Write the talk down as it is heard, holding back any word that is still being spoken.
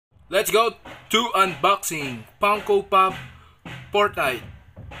Let's go to unboxing Funko Pop Fortnite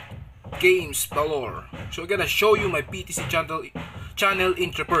games Valor. So I'm gonna show you my PTC channel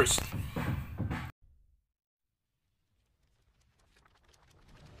intro first.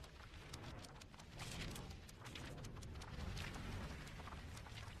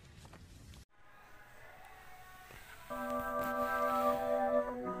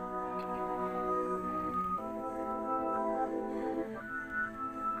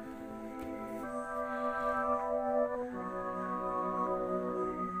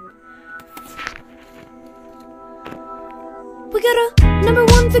 We got a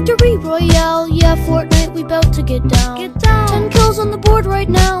 #1 victory royale. Yeah, Fortnite, we bout to get down. 10 kills on the board right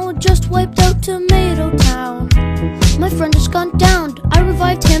now. Just wiped out Tomato Town. My friend just gone downed. I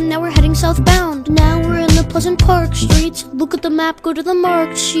revived him, now we're heading southbound. Now we're in the Pleasant Park streets. Look at the map, go to the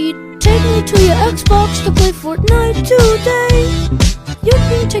marked sheet. Take me to your Xbox to play Fortnite today. You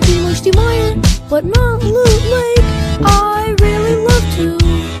can take me Moisty Mire, but not Loot Lake. I really love to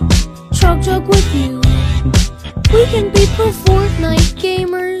chug jug with you. We can be pro Fortnite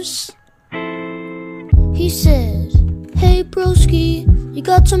gamers. He said, hey broski, you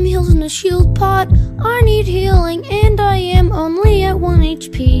got some heals in a shield pot? I need healing and I am only at 1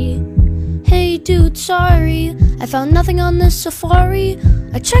 HP. Hey dude, sorry, I found nothing on this safari.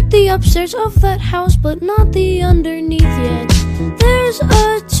 I checked the upstairs of that house but not the underneath yet. There's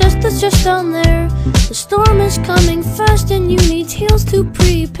a chest that's just down there. The storm is coming fast and you need heals to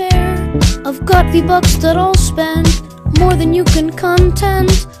prepare. I've got V-Bucks that I'll spend, more than you can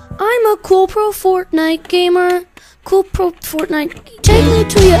contend. I'm a cool pro Fortnite gamer. Cool pro Fortnite. Take me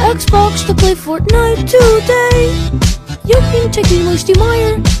to your Xbox to play Fortnite today. You can take me Moisty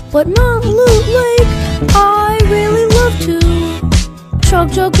Mire, but not Loot Lake. I really love to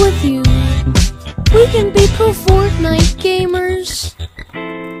chug jug with you. We can be pro Fortnite gamers.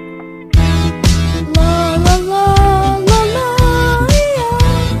 La la la la la, yeah.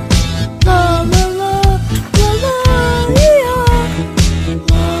 La la la la la, yeah.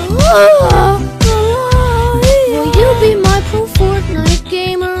 La la la la, yeah. Will you be my pro Fortnite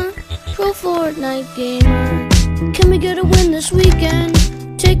gamer? Pro Fortnite gamer. Can we get a win this weekend?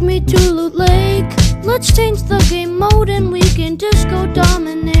 Take me to Loot Lake. Let's change the game mode and we can disco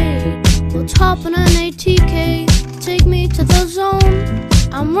dominate. Let's hop in an ATK, take me to the zone.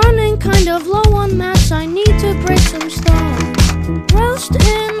 I'm running kind of low on mats, I need to break some stone. Roast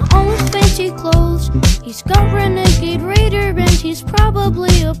in all his fancy clothes. He's got Renegade Raider and he's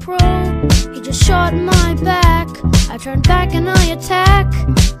probably a pro. He just shot in my back, I turn back and I attack.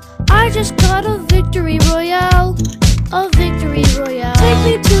 I just got a victory royale. A victory royale. Take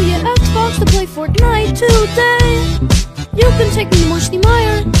me to your Xbox to play Fortnite today. You can take me Moisty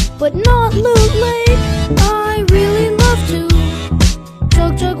Mire, but not Loot Lake. I really love to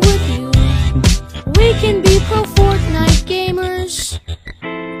chug jug with you. We can be pro Fortnite gamers.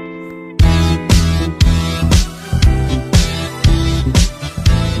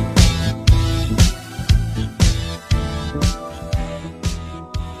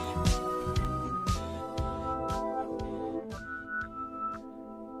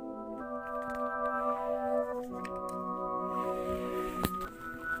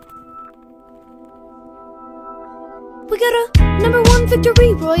 We got a #1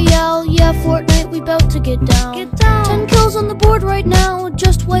 victory royale. Yeah, Fortnite, we bout to get down. 10 kills on the board right now.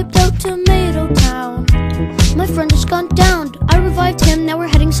 Just wiped out Tomato Town. My friend just gone downed. I revived him, now we're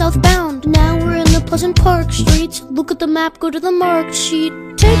heading southbound. Now we're in the Pleasant Park streets. Look at the map, go to the marked sheet.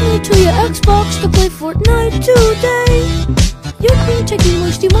 Take me to your Xbox to play Fortnite today. You can take me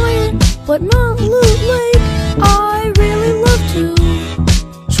Moisty Mire, but not Loot Lake. I really love to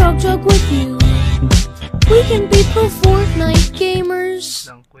chug jug with you. We can be pro Fortnite gamers.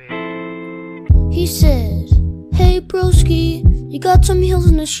 He said, hey broski, you got some heals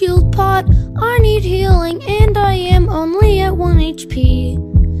in a shield pot? I need healing and I am only at 1 HP.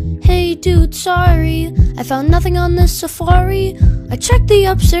 Hey dude, sorry, I found nothing on this safari. I checked the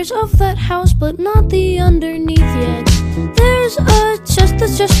upstairs of that house but not the underneath yet. There's a chest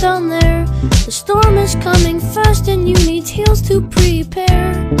that's just down there. The storm is coming fast and you need heals to prepare.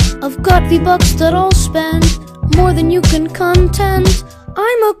 I've got V-Bucks that I'll spend, more than you can contend.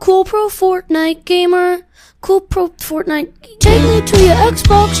 I'm a cool pro Fortnite gamer. Cool pro Fortnite. Take me to your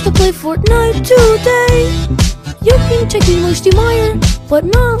Xbox to play Fortnite today. You can take me Moisty Mire, but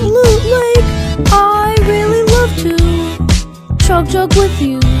not Loot Lake. I really love to chug jug with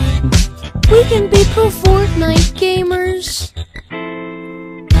you. We can be pro Fortnite gamers.